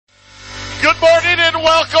Good morning and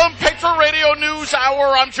welcome, Patriot Radio News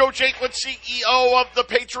Hour. I'm Joe Jaquin, CEO of the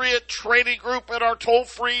Patriot Trading Group, at our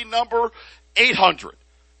toll-free number,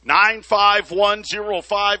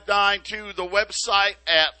 800-951-0592, the website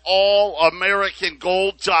at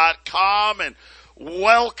allamericangold.com, and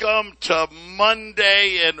welcome to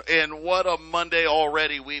Monday, and what a Monday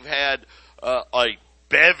already. We've had a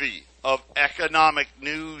bevy of economic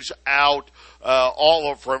news out,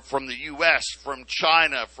 all from the U.S., from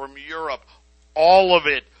China, from Europe, all of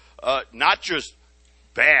it, not just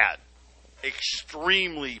bad,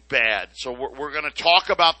 extremely bad. So we're going to talk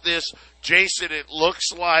about this. Jason, it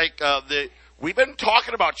looks like we've been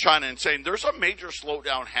talking about China and saying there's a major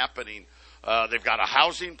slowdown happening. They've got a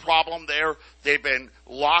housing problem there. They've been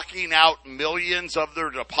locking out millions of their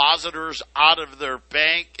depositors out of their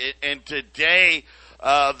bank. And today,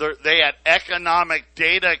 they had economic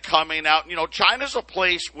data coming out. You know, China's a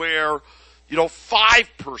place where,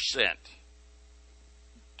 5%,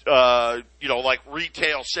 like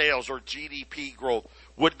retail sales or GDP growth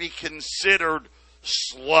would be considered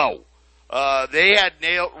slow. They had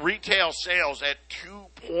retail sales at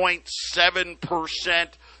 2.7%,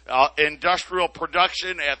 industrial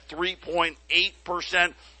production at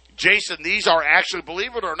 3.8%. Jason, these are actually,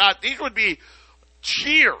 believe it or not, these would be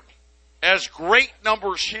cheered as great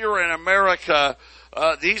numbers here in America.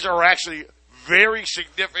 These are actually very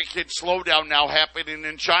significant slowdown now happening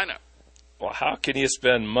in China. Well, how can you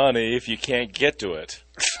spend money if you can't get to it?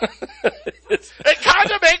 It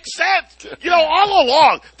kind of makes sense. All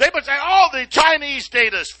along, they've been saying, the Chinese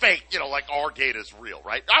data is fake, like our data is real,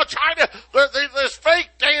 right? China, there's fake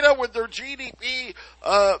data with their GDP.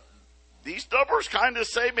 These numbers kind of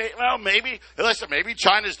say, maybe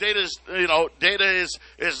China's data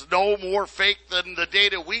is no more fake than the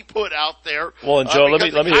data we put out there. Well, and Joe, let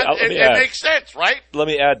me add. It makes sense, right? Let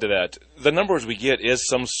me add to that. The numbers we get is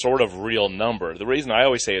some sort of real number. The reason I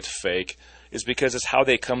always say it's fake is because it's how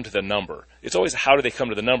they come to the number. It's always how do they come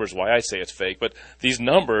to the numbers, why I say it's fake. But these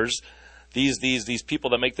numbers, these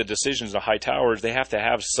people that make the decisions in the high towers, they have to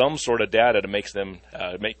have some sort of data to make them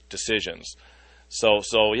make decisions. So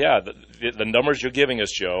yeah, the numbers you're giving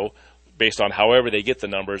us, Joe, based on however they get the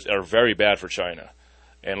numbers, are very bad for China.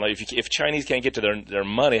 And if Chinese can't get to their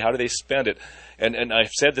money, how do they spend it? And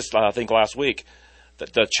I've said this, I think, last week,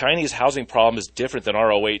 that the Chinese housing problem is different than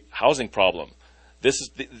our '08 housing problem.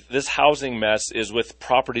 This housing mess is with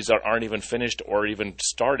properties that aren't even finished or even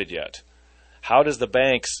started yet. How does the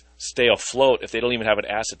banks stay afloat if they don't even have an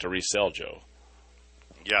asset to resell, Joe?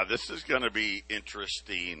 Yeah, this is going to be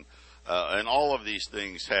interesting. And all of these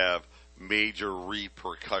things have major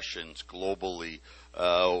repercussions globally.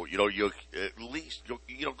 Go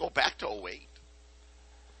back to '08.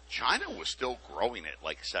 China was still growing at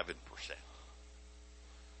like 7%.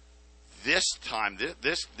 This time,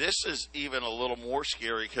 this is even a little more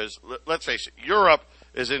scary because, let's face it, Europe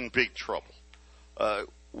is in big trouble. And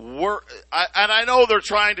I know they're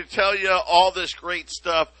trying to tell you all this great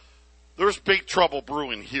stuff. There's big trouble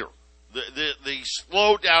brewing here. The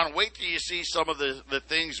slowdown, wait till you see some of the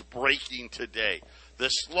things breaking today.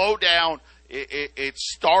 The slowdown,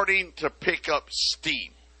 it's starting to pick up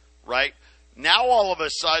steam, right? Now all of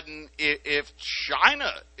a sudden, if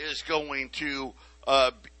China is going to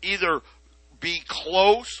either be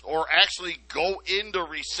close or actually go into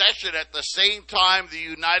recession at the same time the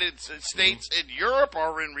United States and Europe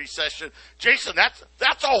are in recession, Jason, that's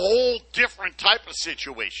a whole different type of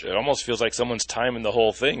situation. It almost feels like someone's timing the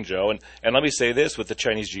whole thing, Joe. And let me say this with the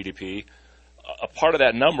Chinese GDP. A part of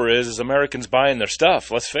that number is Americans buying their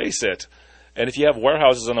stuff, let's face it. And if you have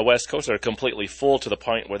warehouses on the West Coast that are completely full to the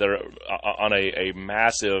point where they're on a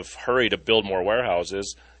massive hurry to build more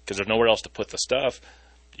warehouses because there's nowhere else to put the stuff,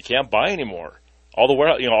 you can't buy anymore.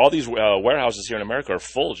 All these warehouses here in America are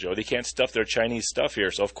full, Joe. They can't stuff their Chinese stuff here.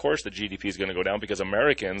 So, of course, the GDP is going to go down because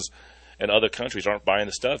Americans and other countries aren't buying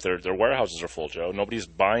the stuff. Their warehouses are full, Joe. Nobody's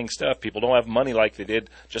buying stuff. People don't have money like they did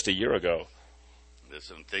just a year ago.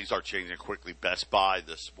 Listen, things are changing quickly. Best Buy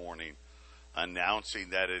this morning announcing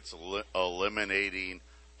that it's eliminating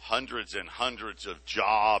hundreds and hundreds of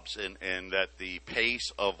jobs and that the pace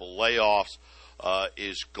of layoffs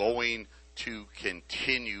is going to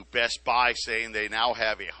continue. Best Buy saying they now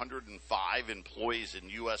have 105 employees in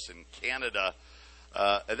U.S. and Canada.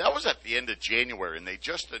 And that was at the end of January, and they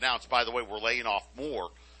just announced, by the way, we're laying off more.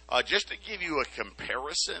 Just to give you a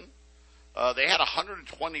comparison, they had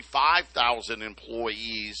 125,000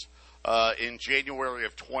 employees in January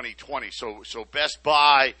of 2020. So Best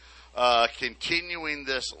Buy continuing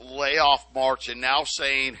this layoff march and now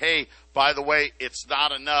saying, hey, by the way, it's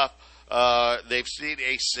not enough. They've seen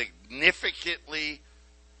a significantly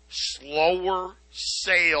slower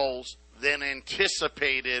sales than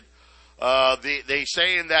anticipated. They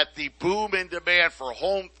saying that the boom in demand for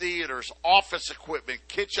home theaters, office equipment,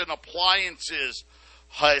 kitchen appliances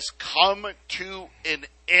has come to an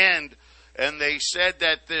end. And they said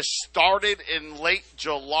that this started in late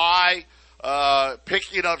July,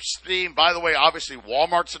 picking up steam. By the way, obviously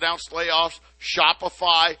Walmart's announced layoffs,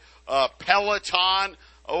 Shopify, Peloton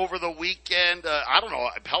over the weekend. I don't know,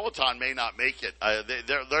 Peloton may not make it.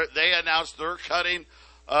 They announced they're cutting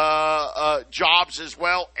jobs as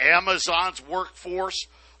well. Amazon's workforce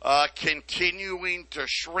continuing to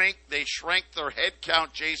shrink. They shrank their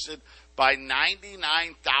headcount, Jason, by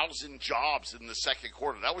 99,000 jobs in the second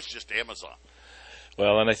quarter. That was just Amazon.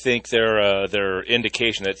 Well, and I think their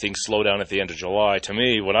indication that things slow down at the end of July, to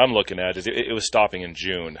me, what I'm looking at is it was stopping in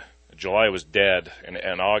June. July was dead,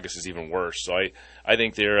 and August is even worse. So I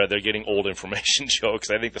think they're getting old information, Joe, because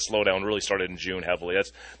I think the slowdown really started in June heavily.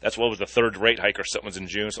 That's what was the third rate hike or something was in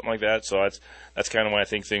June, something like that. So that's kind of when I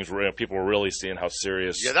think things were, people were really seeing how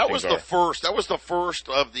serious. Yeah, that was the first. That was the first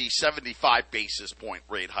of the 75 basis point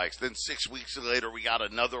rate hikes. Then 6 weeks later, we got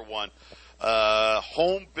another one.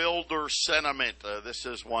 Home builder sentiment. This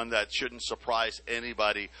is one that shouldn't surprise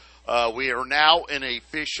anybody. We are now in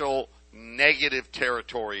official negative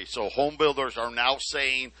territory. So home builders are now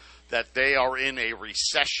saying that they are in a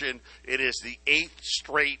recession. It is the 8th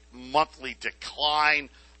straight monthly decline.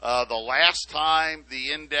 The last time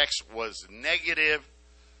the index was negative,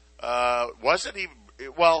 wasn't even,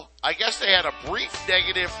 well, I guess they had a brief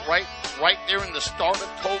negative right there in the start of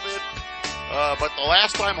COVID. But the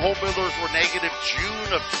last time home builders were negative,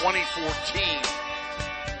 June of 2014.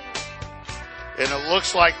 And it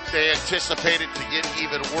looks like they anticipated to get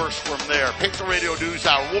even worse from there. Patriot Radio News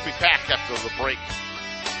Hour. We'll be back after the break.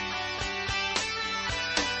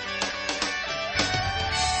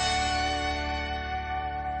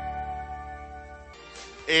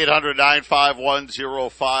 Eight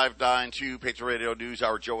 800-951-0592. Patriot Radio News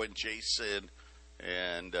Hour. Joe and Jason.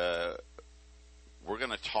 And we're going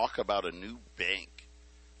to talk about a new bank.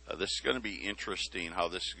 This is going to be interesting how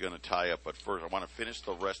this is going to tie up. But first, I want to finish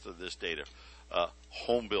the rest of this data.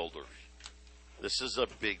 Home builders. This is a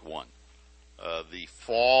big one. The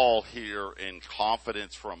fall here in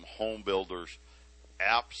confidence from home builders,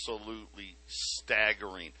 absolutely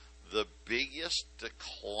staggering. The biggest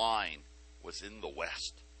decline was in the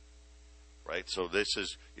West. Right? So this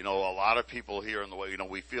is, a lot of people here in the way,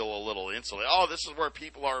 we feel a little insulated. Oh, this is where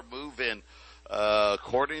people are moving.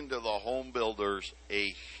 According to the home builders,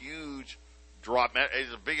 a huge drop. It's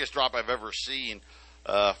the biggest drop I've ever seen.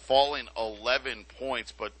 Falling 11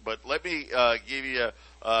 points, but let me give you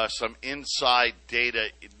some inside data.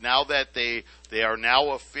 Now that they are now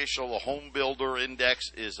official, the home builder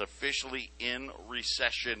index is officially in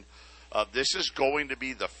recession. This is going to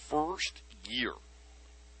be the first year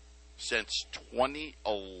since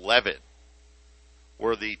 2011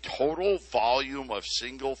 where the total volume of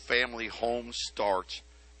single-family home starts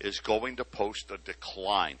is going to post a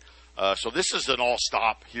decline. So this is an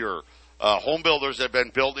all-stop here. Home builders have been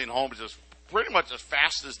building homes pretty much as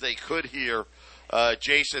fast as they could here.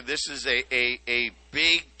 Jason, this is a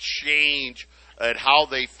big change at how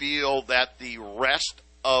they feel that the rest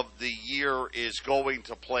of the year is going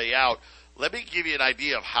to play out. Let me give you an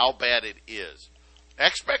idea of how bad it is.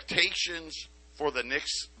 Expectations for the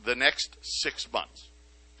next 6 months,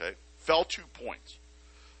 okay, fell 2 points.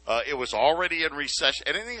 It was already in recession.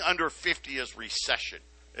 Anything under 50 is recession.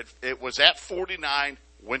 It was at 49.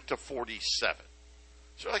 Went to 47.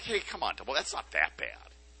 So like, hey, come on, well, that's not that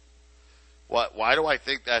bad. Why do I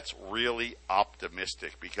think that's really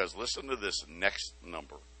optimistic? Because listen to this next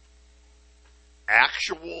number.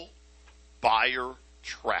 Actual buyer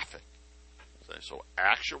traffic. So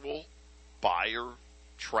actual buyer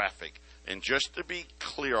traffic. And just to be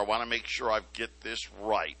clear, I want to make sure I get this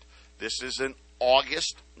right. This is an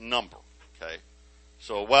August number, okay?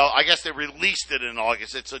 So, well, I guess they released it in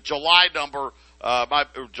August. It's a July number. My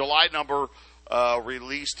July number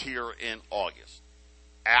released here in August.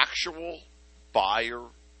 Actual buyer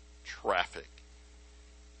traffic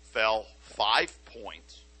fell 5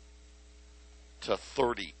 points to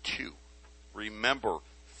 32. Remember,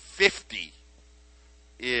 50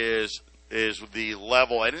 is the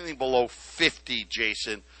level. Anything below 50,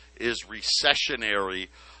 Jason, is recessionary.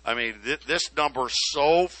 I mean, this number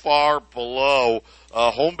so far below,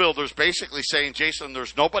 home builders basically saying, Jason,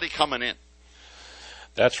 there's nobody coming in.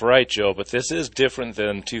 That's right, Joe, but this is different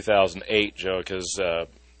than 2008, Joe, because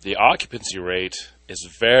the occupancy rate is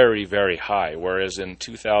very, very high, whereas in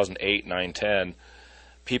 2008, 9, 10,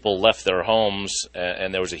 people left their homes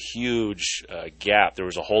and there was a huge gap. There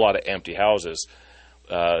was a whole lot of empty houses.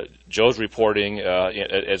 Joe's reporting,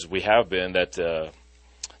 as we have been, that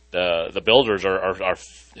the builders are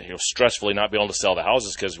stressfully not being able to sell the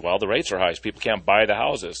houses because, well, the rates are high, so people can't buy the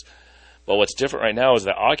houses. But what's different right now is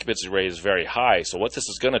the occupancy rate is very high. So what this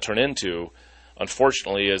is going to turn into,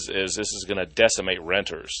 unfortunately, is this is going to decimate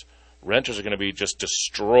renters. Renters are going to be just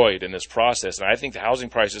destroyed in this process. And I think the housing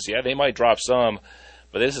prices, yeah, they might drop some,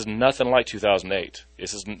 but this is nothing like 2008.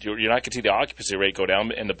 You're not going to see the occupancy rate go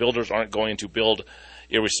down, and the builders aren't going to build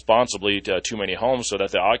irresponsibly too many homes so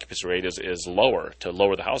that the occupancy rate is lower, to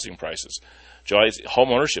lower the housing prices. Joe,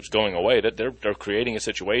 home ownership is going away. They're creating a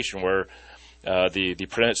situation where the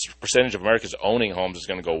percentage of Americans owning homes is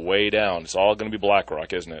going to go way down. It's all going to be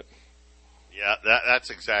BlackRock, isn't it? Yeah,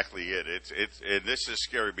 that's exactly it. And this is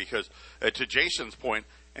scary because, to Jason's point,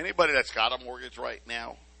 anybody that's got a mortgage right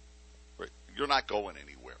now, you're not going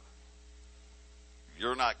anywhere.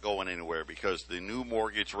 You're not going anywhere because the new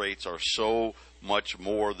mortgage rates are so much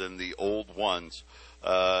more than the old ones.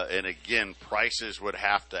 And again, prices would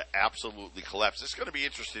have to absolutely collapse. It's going to be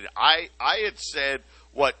interesting. I had said,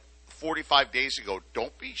 45 days ago,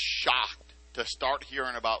 don't be shocked to start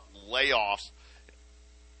hearing about layoffs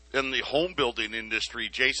in the home building industry.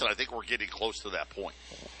 Jason, I think we're getting close to that point.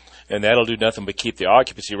 And that'll do nothing but keep the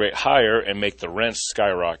occupancy rate higher and make the rents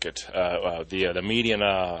skyrocket. The median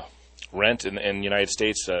rent in the United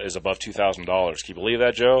States is above $2,000. Can you believe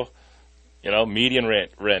that, Joe? Median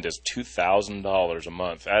rent is $2,000 a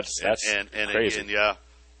month. That's crazy. Again, yeah,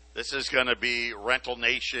 this is going to be Rental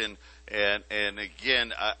Nation. And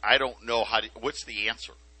again, I don't know what's the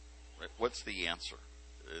answer? Right? What's the answer?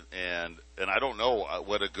 And I don't know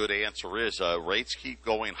what a good answer is. Rates keep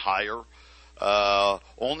going higher.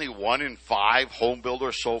 Only 1 in 5 home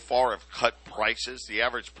builders so far have cut prices. The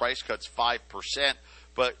average price cut's 5%.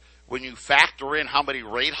 But when you factor in how many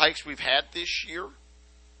rate hikes we've had this year,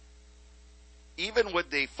 even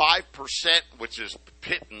with the 5%, which is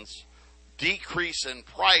pittance, decrease in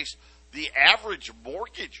price, the average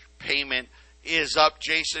mortgage payment is up,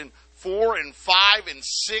 Jason, 4 and 5 and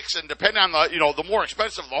 6, and depending on the more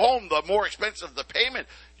expensive the home, the more expensive the payment.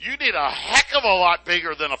 You need a heck of a lot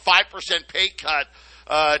bigger than a 5% pay cut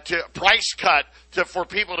price cut for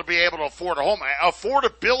people to be able to afford a home.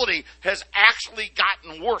 Affordability has actually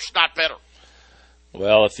gotten worse, not better.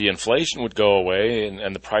 Well, if the inflation would go away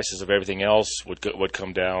and the prices of everything else would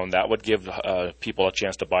come down, that would give people a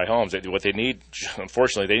chance to buy homes. What they need,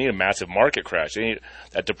 unfortunately, they need a massive market crash. They need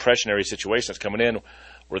that depressionary situation that's coming in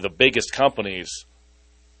where the biggest companies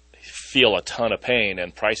feel a ton of pain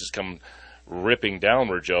and prices come ripping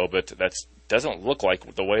downward, Joe, but that doesn't look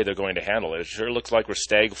like the way they're going to handle it. It sure looks like we're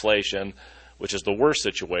stagflation, which is the worst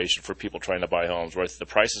situation for people trying to buy homes, where the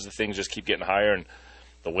prices of things just keep getting higher and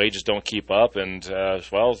the wages don't keep up, and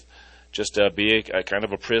just be a kind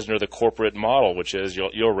of a prisoner of the corporate model, which is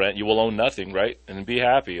you'll rent, you will own nothing, right, and be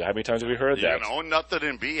happy. How many times have we heard that? You can own nothing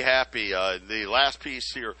and be happy. The last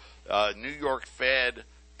piece here, New York Fed,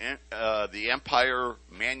 the Empire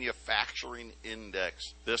Manufacturing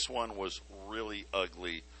Index. This one was really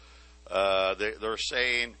ugly. They're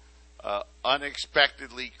saying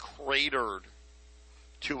unexpectedly cratered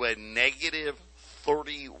to a negative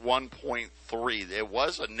 31.3. It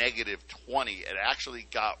was a negative 20. It actually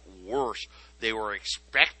got worse. They were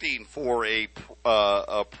expecting for a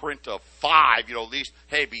print of 5, at least,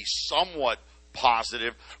 be somewhat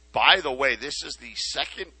positive. By the way, this is the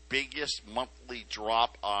second biggest monthly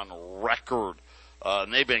drop on record.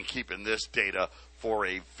 And they've been keeping this data for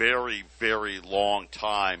a very, very long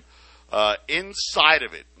time. Inside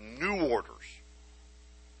of it, new orders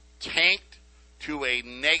tanked to a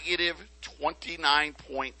negative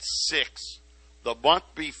 29.6. The month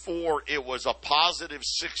before, it was a positive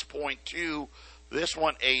 6.2. This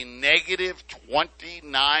one, a negative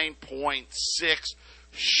 29.6.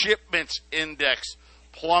 Shipments index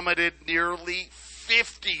plummeted nearly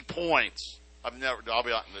 50 points. I've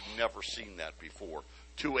never seen that before.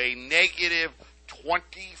 To a negative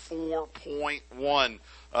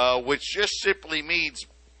 24.1, which just simply means,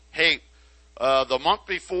 the month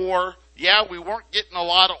before, we weren't getting a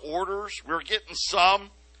lot of orders. We were getting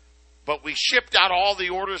some, but we shipped out all the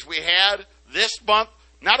orders we had. This month,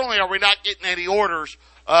 not only are we not getting any orders,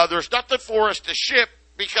 there's nothing for us to ship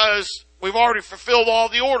because we've already fulfilled all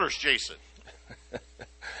the orders, Jason.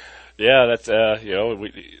 Yeah, that's,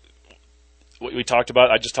 we talked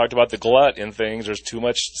about, I just talked about the glut in things. There's too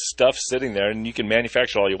much stuff sitting there, and you can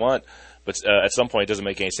manufacture all you want, but at some point it doesn't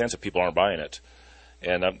make any sense if people aren't buying it.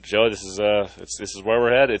 And Joe, this is where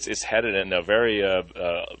we're headed. It's headed in a very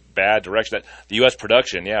bad direction. That the U.S.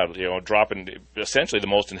 production, dropping essentially the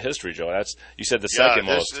most in history, Joe. You said the second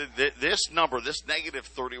most. This number, this negative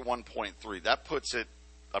 31.3, that puts it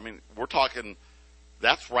I mean, we're talking,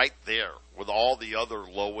 that's right there with all the other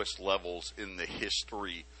lowest levels in the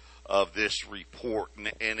history of this report.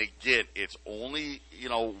 And again, it's only,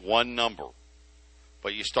 one number.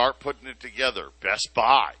 But you start putting it together. Best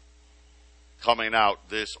Buy coming out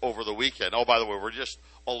this over the weekend. Oh, by the way, we're just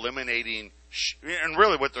eliminating, and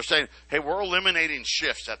really what they're saying, hey, we're eliminating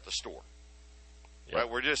shifts at the store. Right?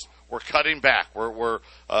 We're cutting back. We're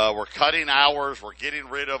cutting hours. We're getting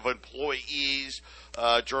rid of employees.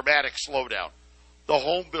 Dramatic slowdown. The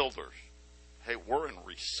home builders, hey, we're in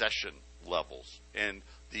recession levels, and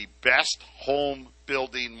the best home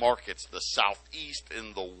building markets, the Southeast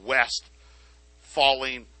and the West,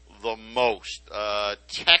 falling the most.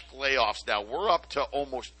 Tech layoffs now. We're up to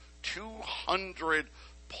almost 200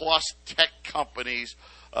 plus tech companies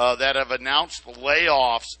that have announced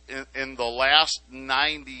layoffs in the last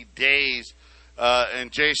 90 days. And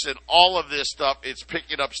Jason, all of this stuff, it's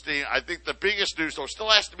picking up steam. I think the biggest news, though, still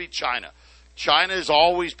has to be China. China has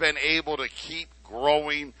always been able to keep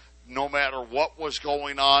growing no matter what was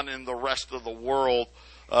going on in the rest of the world.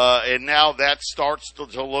 And now that starts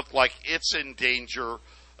to look like it's in danger.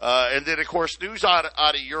 And then, of course, news out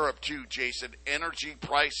of Europe, too, Jason. Energy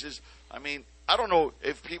prices. I mean, I don't know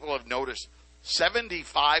if people have noticed,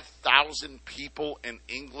 75,000 people in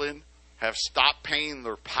England have stopped paying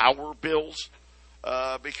their power bills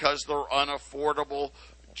because they're unaffordable.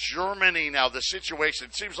 Germany, now, the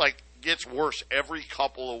situation seems like gets worse every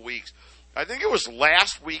couple of weeks. I think it was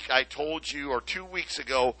last week I told you, or 2 weeks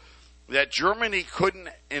ago, that Germany couldn't,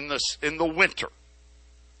 in the winter,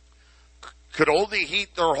 could only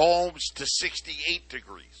heat their homes to 68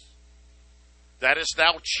 degrees. That has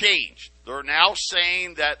now changed. They're now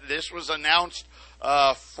saying that this was announced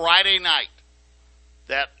Friday night,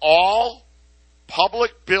 that all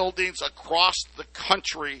public buildings across the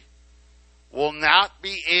country will not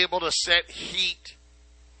be able to set heat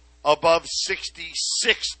above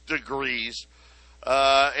 66 degrees,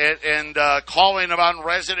 and calling on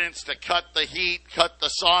residents to cut the heat, cut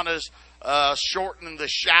the saunas, shorten the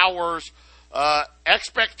showers. The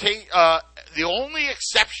only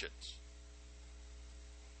exceptions,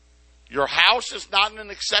 your house is not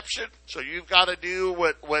an exception, so you've got to do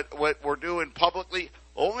what we're doing publicly.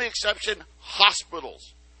 Only exception,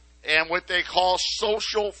 hospitals and what they call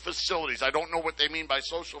social facilities. I don't know what they mean by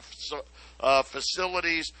social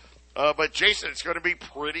facilities, but Jason, it's going to be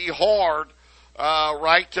pretty hard,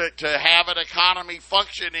 right, to have an economy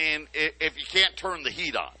functioning if you can't turn the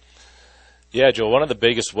heat on. Yeah, Joe, one of the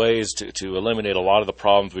biggest ways to eliminate a lot of the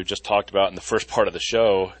problems we've just talked about in the first part of the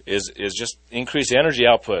show is just increase energy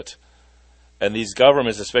output. And these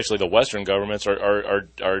governments, especially the Western governments,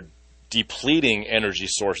 are depleting energy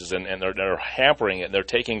sources, and they're hampering it, and they're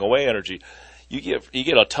taking away energy. You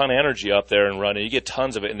get a ton of energy up there and running, you get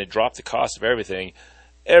tons of it, and they drop the cost of everything.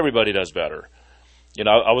 Everybody does better.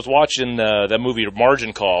 I was watching that movie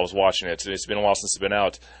Margin Call. I was watching it. It's been a while since it's been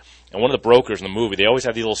out. And one of the brokers in the movie, they always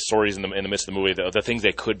have these little stories in the midst of the movie, the things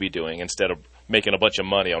they could be doing instead of making a bunch of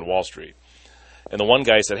money on Wall Street. And the one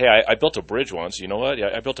guy said, hey, I built a bridge once. You know what? Yeah,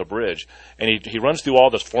 I built a bridge. And he runs through all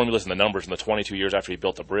the formulas and the numbers in the 22 years after he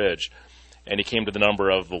built the bridge. And he came to the number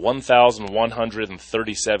of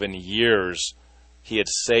 1,137 years he had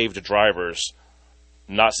saved drivers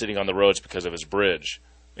not sitting on the roads because of his bridge.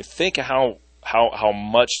 I mean, think of how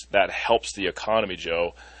much that helps the economy,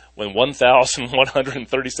 Joe, when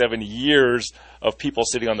 1,137 years of people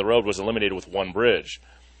sitting on the road was eliminated with one bridge.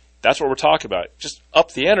 That's what we're talking about. Just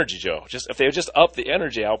up the energy, Joe. If they just up the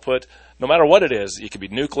energy output, no matter what it is, it could be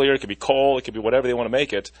nuclear, it could be coal, it could be whatever they want to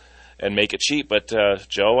make it, and make it cheap. But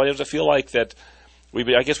Joe, I just feel like that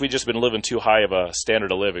I guess we've just been living too high of a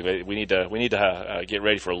standard of living. We need to get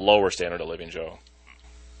ready for a lower standard of living, Joe.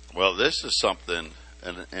 Well, this is something,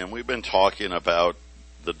 and we've been talking about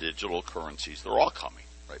the digital currencies. They're all coming,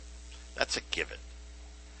 right? That's a given.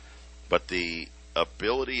 But the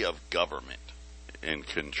ability of government in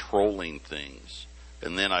controlling things,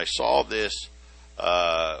 and then I saw this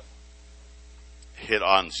hit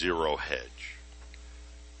on Zero Hedge.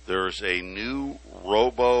 There's a new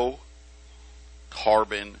robo-carbon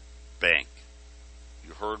bank.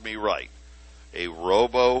 You heard me right. A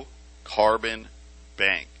robo-carbon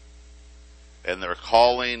bank. And they're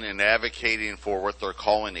calling and advocating for what they're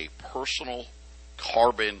calling a personal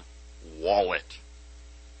carbon wallet.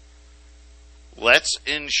 Let's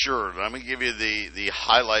ensure, let me give you the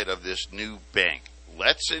highlight of this new bank.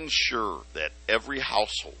 Let's ensure that every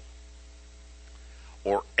household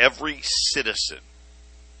or every citizen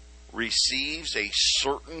receives a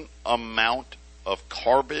certain amount of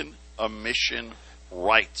carbon emission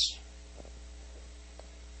rights.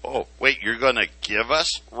 Oh, wait, you're going to give us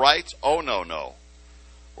rights? Oh, no.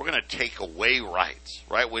 we're going to take away rights,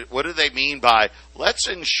 right? What do they mean by let's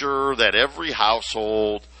ensure that every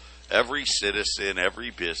household, every citizen, every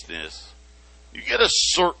business, you get a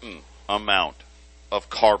certain amount of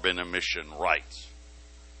carbon emission rights?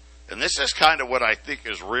 And this is kind of what I think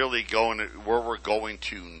is really where we're going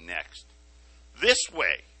to next. This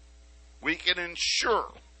way, we can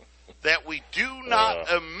ensure that we do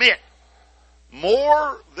not emit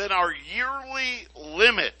more than our yearly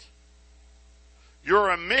limit.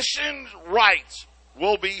 Your emission rights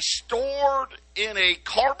will be stored in a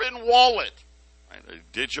carbon wallet, right, a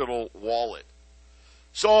digital wallet.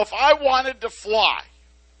 So if I wanted to fly,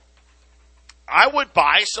 I would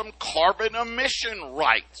buy some carbon emission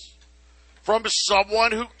rights from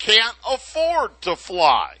someone who can't afford to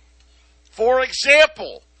fly. For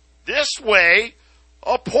example, this way,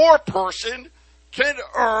 a poor person can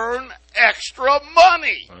earn extra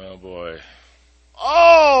money. Oh, boy.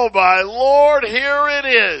 Oh, my Lord, here it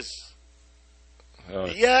is. Oh,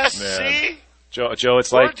 yes, man. see? Joe,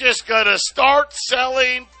 it's We're like just going to start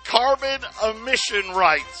selling carbon emission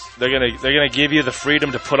rights. they're gonna give you the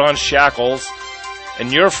freedom to put on shackles,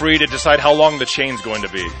 and you're free to decide how long the chain's going to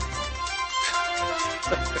be.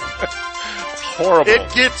 It's horrible.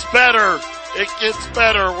 It gets better. It gets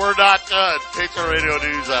better. We're not done. Patriot Radio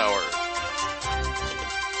News Hour.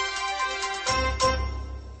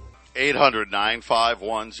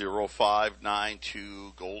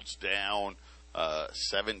 800-951-0592. Gold's down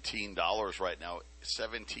 $17 right now,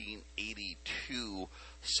 $17.82.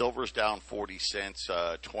 Silver's down 40 cents,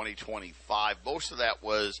 2025. Most of that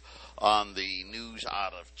was on the news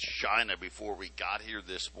out of China before we got here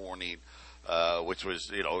this morning, which was,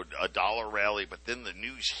 a dollar rally. But then the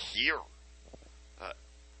news here,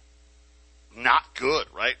 not good,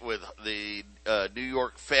 right? With the New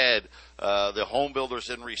York Fed, the home builders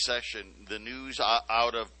in recession, the news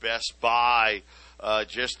out of Best Buy,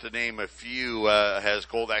 just to name a few, has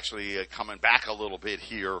gold actually coming back a little bit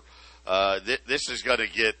here. This is going to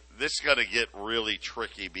get really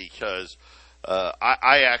tricky because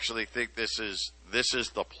I actually think this is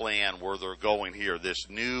the plan where they're going here. This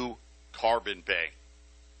new carbon bank,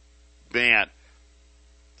 man.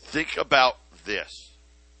 Think about this.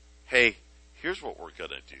 Hey, here's what we're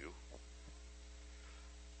going to do.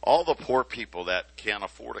 All the poor people that can't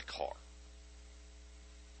afford a car,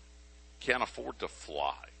 can't afford to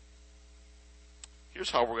fly,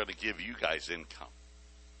 here's how we're going to give you guys income.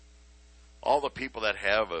 All the people that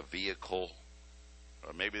have a vehicle,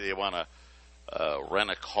 or maybe they want to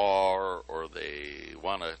rent a car, or they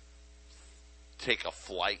want to take a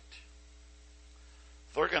flight,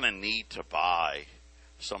 they're going to need to buy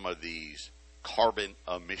some of these carbon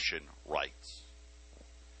emission rights,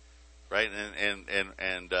 right?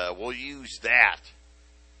 And we'll use that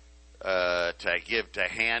to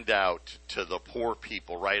hand out to the poor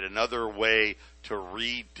people, right? Another way to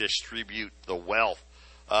redistribute the wealth.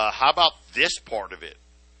 How about this part of it?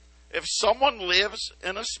 If someone lives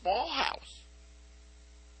in a small house,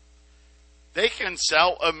 they can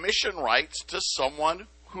sell emission rights to someone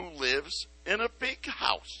who lives in a big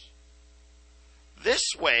house.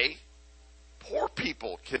 This way, poor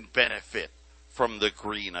people can benefit from the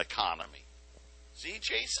green economy. See,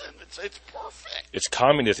 Jason, it's perfect. It's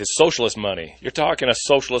communist. It's socialist money. You're talking a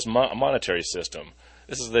socialist monetary system.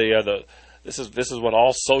 This is this is what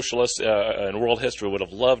all socialists in world history would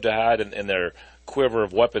have loved to have in their quiver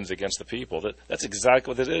of weapons against the people. That's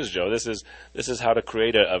exactly what this is, Joe. This is how to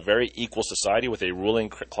create a very equal society with a ruling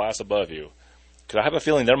class above you. Because I have a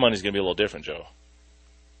feeling their money is going to be a little different, Joe.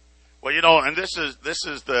 Well, and this is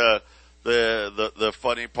the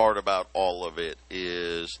funny part about all of it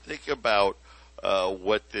is think about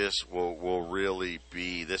what this will really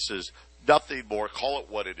be. This is nothing more. Call it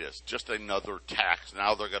what it is. Just another tax.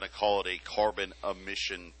 Now they're going to call it a carbon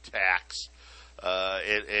emission tax.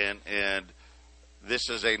 And this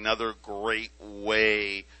is another great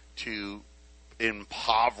way to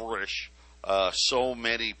impoverish so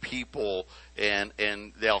many people, and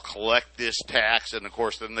they'll collect this tax, and of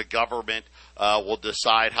course then the government will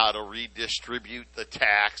decide how to redistribute the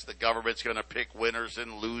tax. The government's going to pick winners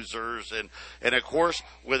and losers, and of course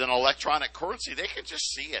with an electronic currency they can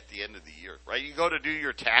just see at the end of the year, right? You go to do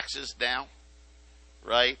your taxes now,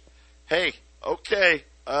 right? Hey, okay,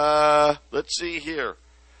 let's see here.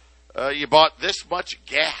 You bought this much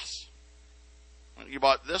gas. You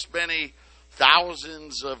bought this many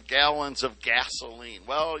thousands of gallons of gasoline.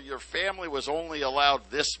 Well, your family was only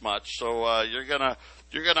allowed this much, so you're gonna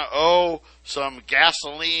owe some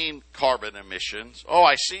gasoline carbon emissions. Oh,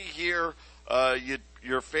 I see here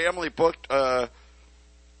your family booked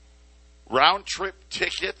round trip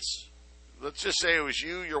tickets. Let's just say it was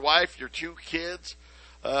you, your wife, your two kids.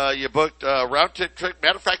 You booked a round trip.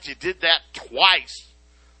 Matter of fact, you did that twice.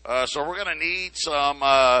 So we're going to need some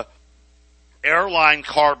airline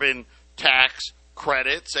carbon tax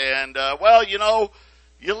credits. And, well, you know,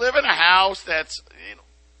 you live in a house that's,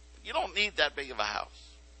 you don't need that big of a house.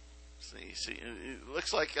 See, it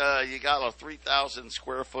looks like you got a 3,000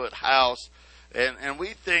 square foot house, and we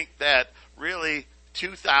think that really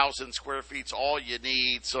 2,000 square feet's all you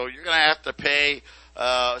need. So you're going to have to pay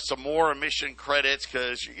some more emission credits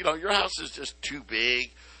because your house is just too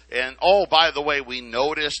big. And oh, by the way, we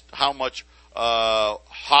noticed how much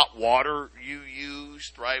hot water you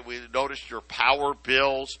used. Right, we noticed your power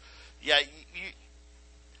bills. Yeah,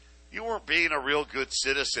 you weren't being a real good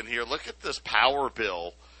citizen here. Look at this power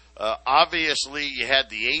bill. Obviously, you had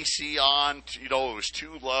the AC on, it was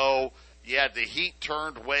too low. You had the heat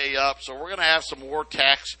turned way up. So we're going to have some more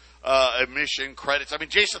tax emission credits. I mean,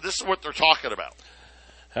 Jason, this is what they're talking about.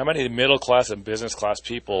 How many middle class and business class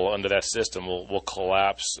people under that system will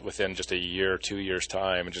collapse within just a year, 2 years'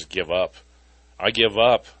 time and just give up? I give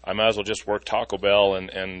up. I might as well just work Taco Bell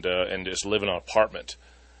and just live in an apartment.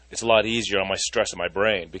 It's a lot easier on my stress in my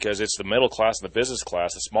brain because it's the middle class and the business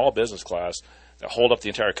class, the small business class, that hold up the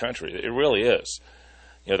entire country. It really is.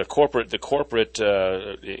 The corporate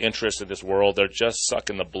interests in this world, they're just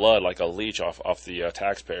sucking the blood like a leech off the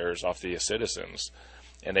taxpayers, off the citizens,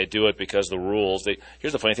 and they do it because the rules.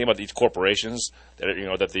 Here's the funny thing about these corporations that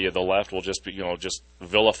that the left will just just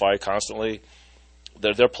vilify constantly.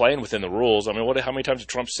 They're playing within the rules. I mean, how many times did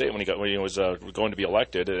Trump say it when he was going to be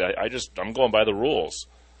elected? I'm going by the rules.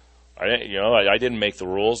 I didn't make the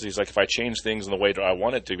rules. He's like, if I change things in the way that I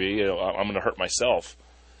want it to be, I'm going to hurt myself.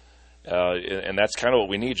 And that's kind of what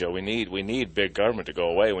we need, Joe. We need big government to go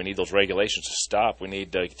away. We need those regulations to stop. We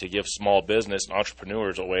need to give small business and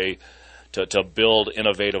entrepreneurs a way to build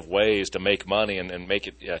innovative ways to make money and make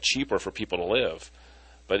it cheaper for people to live.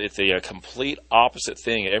 But it's a complete opposite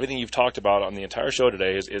thing. Everything you've talked about on the entire show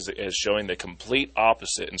today is showing the complete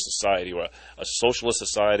opposite in society. A socialist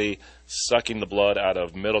society sucking the blood out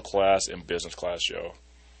of middle class and business class, Joe.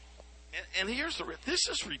 And this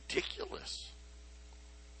is ridiculous.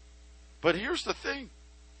 But here's the thing.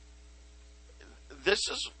 This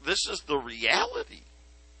is the reality.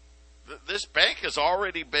 This bank has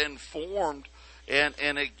already been formed.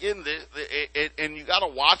 And again, and you got to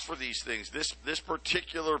watch for these things. This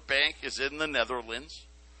particular bank is in the Netherlands,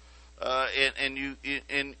 and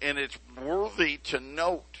it's worthy to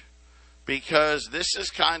note because this is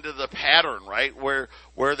kind of the pattern, right? Where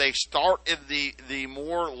they start in the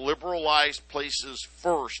more liberalized places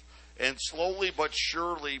first, and slowly but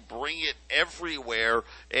surely bring it everywhere.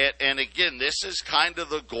 And again, this is kind of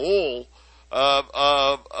the goal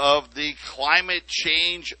of the climate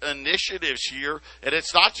change initiatives here, and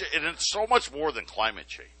it's so much more than climate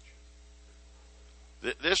change.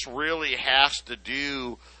 This really has to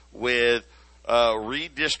do with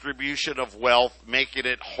redistribution of wealth, making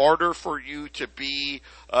it harder for you to be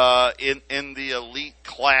in the elite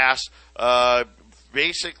class.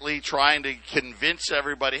 Basically, trying to convince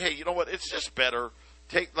everybody, hey, you know what? It's just better.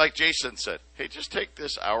 Like Jason said, hey, just take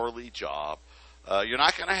this hourly job. You're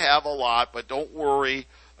not going to have a lot, but don't worry.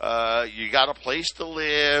 You got a place to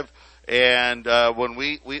live, and when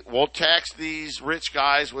we'll tax these rich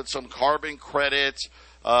guys with some carbon credits,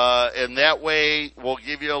 and that way we'll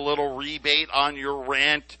give you a little rebate on your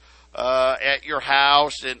rent at your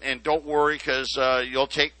house, and don't worry because you'll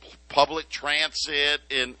take public transit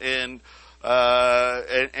and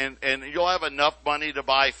you'll have enough money to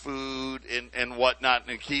buy food and whatnot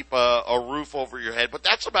and keep a roof over your head. But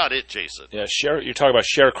that's about it, Jason. Yeah, you're talking about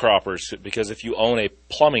sharecroppers because if you own a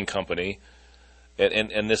plumbing company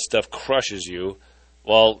and this stuff crushes you,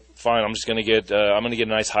 well, fine. I'm going to get a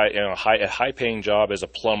nice high paying job as a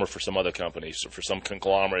plumber for some other company, so for some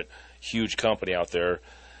conglomerate, huge company out there.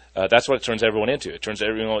 That's what it turns everyone into. It turns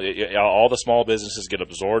all the small businesses get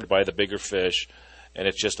absorbed by the bigger fish. And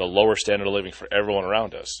it's just a lower standard of living for everyone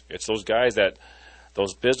around us. It's those guys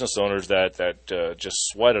those business owners that just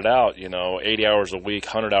sweat it out, 80 hours a week,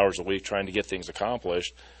 100 hours a week trying to get things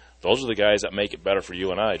accomplished. Those are the guys that make it better for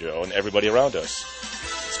you and I, Joe, and everybody around us.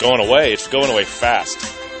 It's going away. It's going away fast.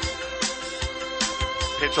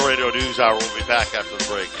 Patriot Radio News Hour. We'll be back after the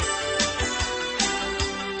break.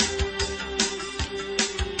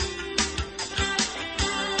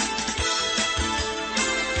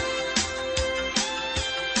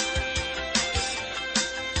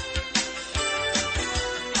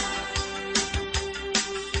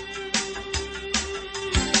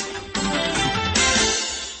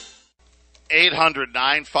 Eight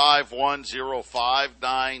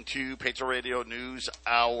 800-951-0592, Patriot Radio News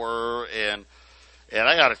Hour, and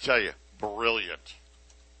I got to tell you, brilliant.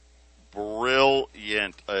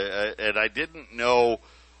 brilliant, and I didn't know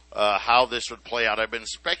how this would play out. I've been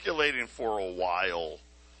speculating for a while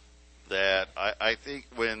that I think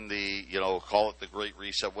when call it the Great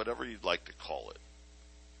Reset, whatever you'd like to call it,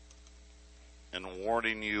 and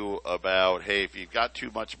warning you about, hey, if you've got too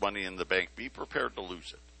much money in the bank, be prepared to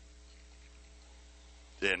lose it.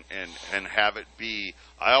 And have it be,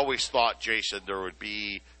 I always thought, Jason, there would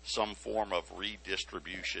be some form of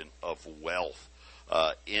redistribution of wealth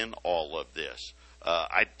in all of this.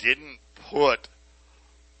 I didn't put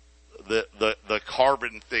the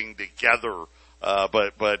carbon thing together,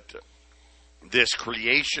 but this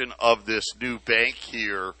creation of this new bank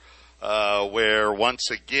here, where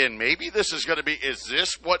once again, maybe this is going to be, is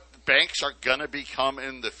this what banks are going to become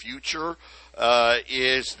in the future?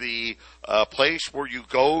 Is the place where you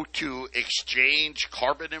go to exchange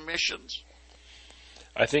carbon emissions?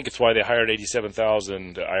 I think it's why they hired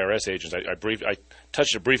 87,000 IRS agents. I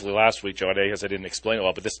touched it briefly last week, Joe. I guess I didn't explain it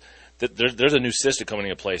well, but there's a new system coming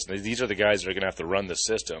into place, and these are the guys that are going to have to run the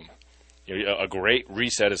system. A great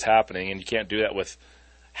reset is happening, and you can't do that with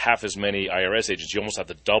half as many IRS agents. You almost have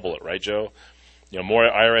to double it, right, Joe? More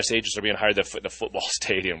IRS agents are being hired at the football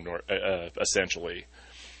stadium, essentially.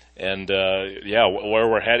 And where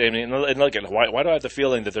we're headed. I mean, and look, why do I have the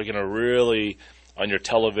feeling that they're going to really, on your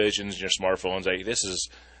televisions and your smartphones, like this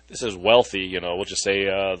is wealthy. We'll just say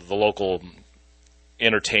the local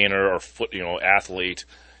entertainer or athlete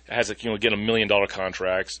has getting $1 million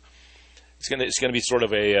contracts. It's going to be sort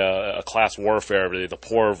of a class warfare, the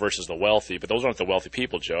poor versus the wealthy. But those aren't the wealthy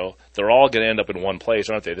people, Joe. They're all going to end up in one place,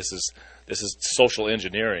 aren't they? This is social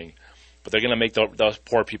engineering. But they're going to make the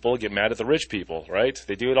poor people get mad at the rich people, right?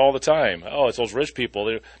 They do it all the time. Oh, it's those rich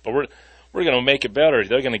people. But we're going to make it better.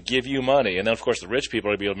 They're going to give you money. And then, of course, the rich people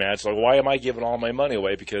are going to be mad. So why am I giving all my money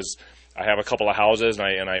away? Because I have a couple of houses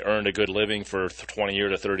and I earned a good living for 20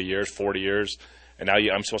 years to 30 years, 40 years. And now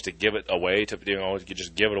I'm supposed to give it away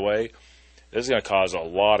just give it away. This is going to cause a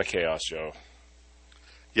lot of chaos, Joe.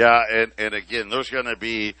 Yeah, and again, there's going to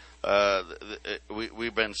be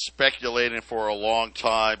we've been speculating for a long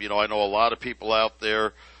time. I know a lot of people out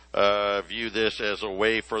there view this as a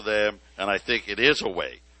way for them, and I think it is a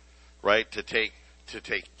way, right, to take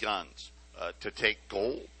guns, to take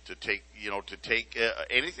gold, to take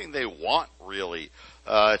anything they want, really.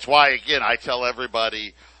 It's why, again, I tell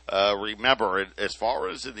everybody, remember, as far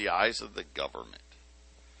as in the eyes of the government,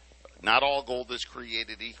 not all gold is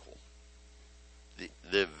created equal.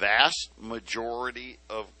 The vast majority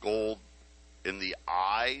of gold in the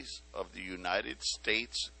eyes of the United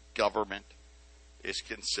States government is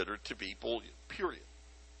considered to be bullion, period.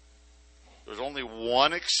 There's only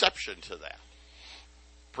one exception to that.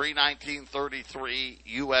 Pre-1933,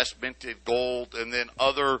 U.S. minted gold, and then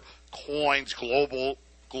other coins, global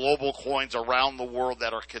coins around the world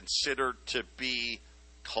that are considered to be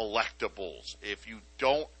collectibles. If you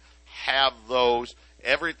don't have those,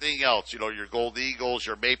 everything else, your gold eagles,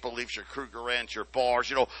 your maple leafs, your Krugerrands, your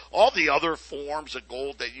bars, all the other forms of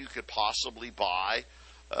gold that you could possibly buy,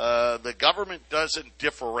 the government doesn't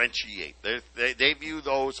differentiate. They view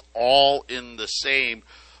those all in the same.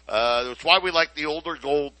 That's why we like the older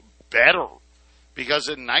gold better, because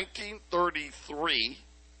in 1933,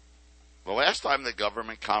 the last time the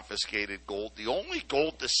government confiscated gold, the only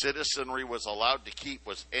gold the citizenry was allowed to keep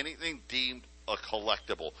was anything deemed a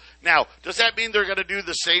collectible. Now, does that mean they're going to do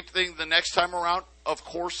the same thing the next time around? Of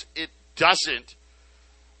course it doesn't.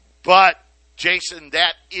 But, Jason,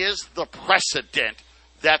 that is the precedent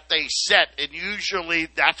that they set. And usually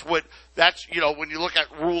that's when you look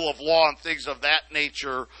at rule of law and things of that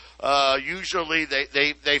nature, usually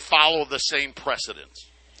they follow the same precedents.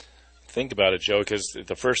 Think about it, Joe, because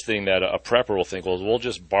the first thing that a prepper will think, well, we'll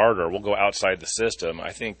just barter. We'll go outside the system.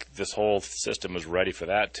 I think this whole system is ready for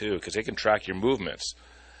that, too, because they can track your movements.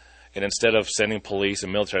 And instead of sending police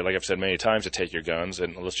and military, like I've said many times, to take your guns,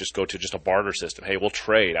 and let's just go to just a barter system. Hey, we'll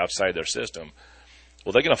trade outside their system.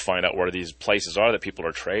 Well, they're going to find out where these places are that people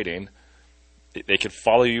are trading. They can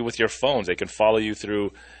follow you with your phones. They can follow you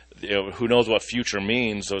through, who knows what future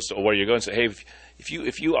means, so where you're going. So, hey, if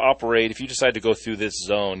you decide to go through this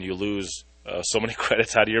zone, you lose so many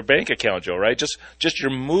credits out of your bank account, Joe, right? Just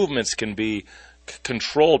your movements can be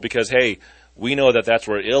controlled because, hey, we know that that's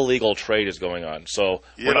where illegal trade is going on. So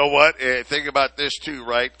you know what? Think about this too,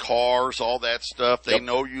 right? Cars, all that stuff. They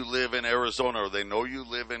know you live in Arizona or they know you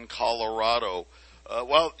live in Colorado.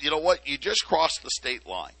 Well, you know what? You just crossed the state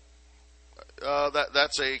line.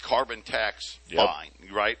 That's a carbon tax fine,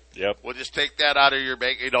 right? Yep. We'll just take that out of your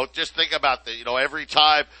bank. Just think about that. Every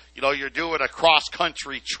time, you're doing a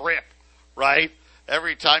cross-country trip, right?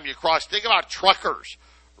 Every time you cross, think about truckers,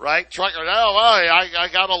 right? Trucker, oh, I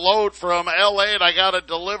got a load from L.A. and I got to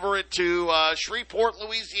deliver it to Shreveport,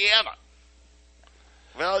 Louisiana.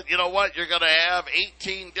 Well, you know what? You're going to have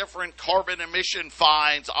 18 different carbon emission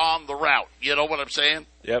fines on the route. You know what I'm saying?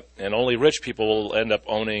 Yep, and only rich people will end up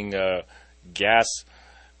owning gas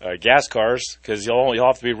cars, because you'll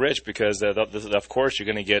have to be rich, because of course you're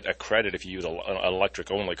going to get a credit if you use an electric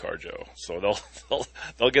only car, Joe. So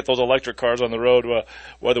they'll get those electric cars on the road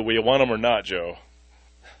whether we want them or not, Joe.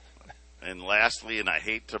 And lastly, and I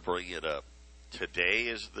hate to bring it up, today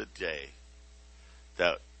is the day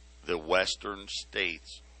that the western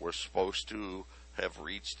states were supposed to have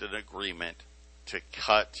reached an agreement to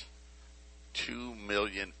cut 2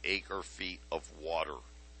 million acre-feet of water.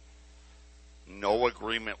 No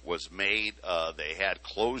agreement was made. They had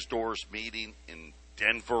closed doors meeting in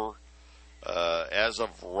Denver. As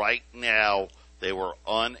of right now, they were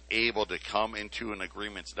unable to come into an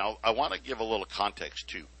agreement. Now, I want to give a little context,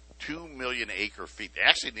 too. 2 million acre-feet. They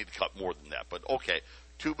actually need to cut more than that, but okay,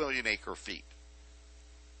 2 million acre-feet.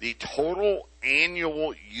 The total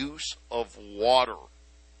annual use of water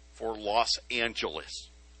for Los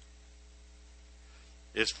Angeles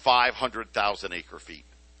is 500,000 acre-feet.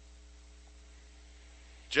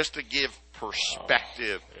 Just to give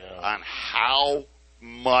perspective on how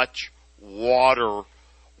much water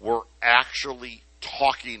we're actually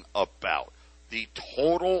talking about. The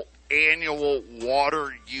total annual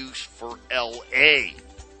water use for L.A.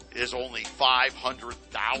 is only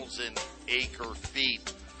 500,000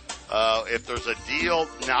 acre-feet. If there's a deal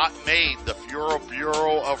not made, the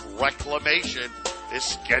Bureau of Reclamation is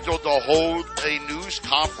scheduled to hold a news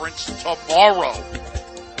conference tomorrow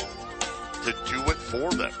to do it for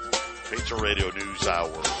them. Patriot Radio News Hour.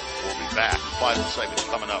 We'll be back. Final segment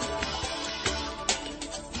coming up.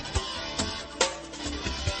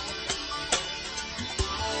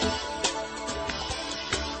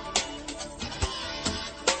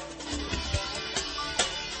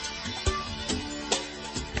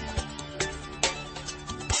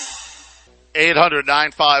 Eight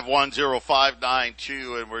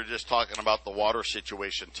 800-951-0592, and we're just talking about the water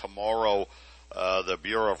situation. Tomorrow, the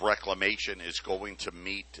Bureau of Reclamation is going to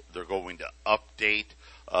meet. They're going to update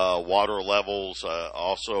water levels.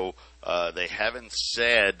 Also, they haven't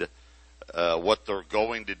said what they're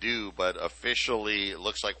going to do, but officially it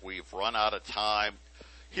looks like we've run out of time.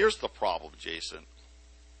 Here's the problem, Jason.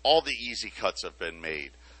 All the easy cuts have been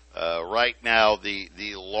made. Right now, the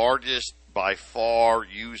largest by far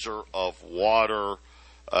user of water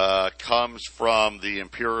comes from the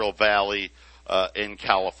Imperial Valley in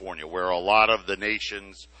California, where a lot of the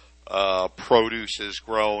nation's produce is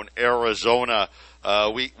grown. Arizona,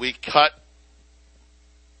 we cut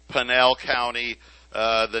Pinal County.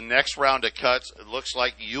 The next round of cuts, it looks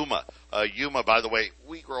like Yuma. Yuma, by the way,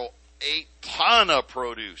 we grow a ton of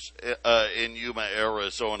produce in Yuma,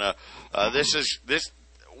 Arizona.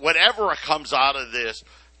 Whatever comes out of this,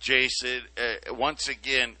 Jason, once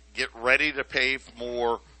again, get ready to pay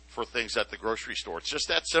more for things at the grocery store. It's just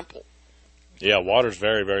that simple. Yeah, water's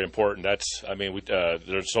very, very important.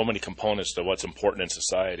 There's so many components to what's important in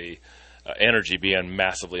society. Energy being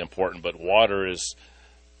massively important, but water is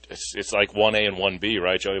it's like 1A and 1B,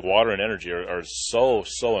 right, Joey? Water and energy are so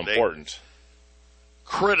important.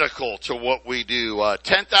 Critical to what we do.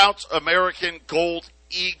 10th ounce American Gold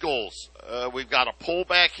Eagles. We've got a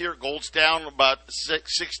pullback here. Gold's down about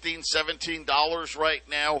 $16, $17 right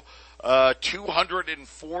now.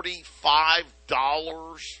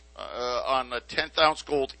 $245 on a 10th ounce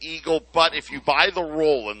Gold Eagle. But if you buy the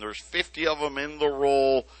roll, and there's 50 of them in the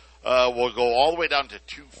roll, we'll go all the way down to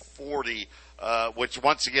 $240. Which,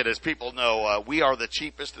 once again, as people know, we are the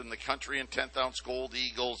cheapest in the country in 10th ounce Gold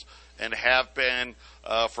Eagles, and have been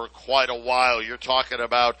for quite a while. You're talking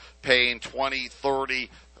about paying $20, $30.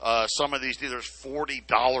 Some of these dealers,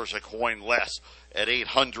 $40 a coin less at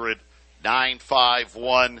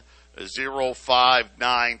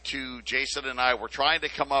 800-951-0592. Jason and I were trying to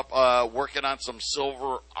come up, working on some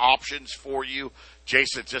silver options for you.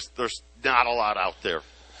 Jason, just there's not a lot out there.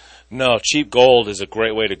 No, cheap gold is a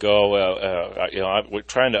great way to go.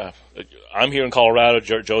 I'm here in Colorado.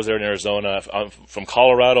 Joe's there in Arizona. I'm from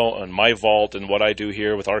Colorado, and my vault and what I do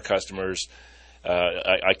here with our customers,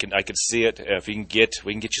 I can see it. If we can get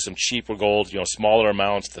you some cheaper gold, smaller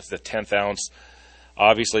amounts, the 10th ounce.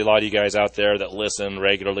 Obviously, a lot of you guys out there that listen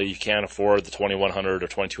regularly, you can't afford the $2,100 or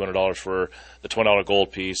 $2,200 for the $20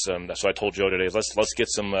 gold piece. And so I told Joe today, let's get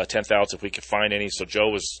some 10th ounce if we could find any. So Joe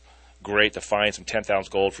was great to find some 10th ounce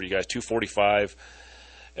gold for you guys, $245.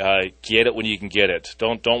 Get it when you can get it.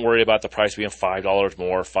 Don't worry about the price being $5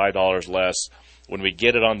 more, $5 less. When we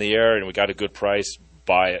get it on the air and we got a good price,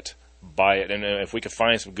 buy it. buy it. And if we can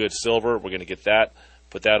find some good silver, we're going to get that,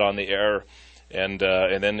 put that on the air, and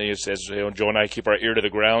then as Joe and I keep our ear to the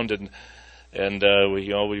ground and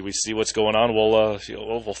we see what's going on,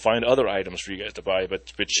 we'll find other items for you guys to buy, but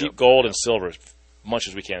cheap gold and silver as much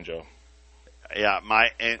as we can, Joe. Yeah,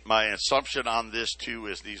 my assumption on this too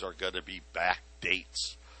is these are going to be back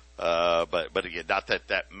dates, but again, not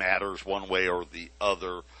that matters one way or the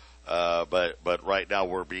other. But right now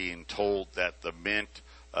we're being told that the mint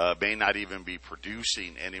may not even be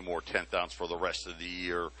producing any more 10th ounce for the rest of the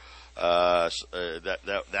year.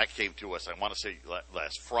 That came to us, I want to say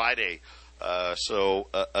last Friday. So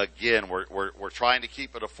again, we're trying to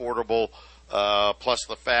keep it affordable. Plus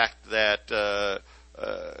the fact that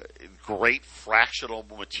great fractional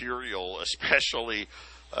material, especially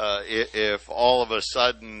if all of a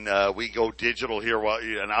sudden we go digital here,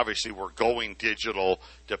 and obviously we're going digital,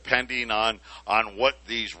 depending on what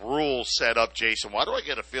these rules set up. Jason, why do I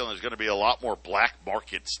get a feeling there's going to be a lot more black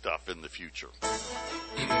market stuff in the future?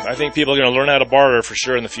 I think people are going to learn how to barter for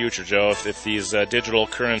sure in the future, Joe, if these digital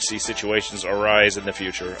currency situations arise in the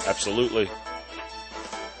future. Absolutely.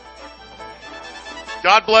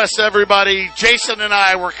 God bless everybody. Jason and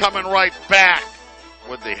I, we're coming right back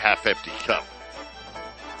with the Half Empty Cup.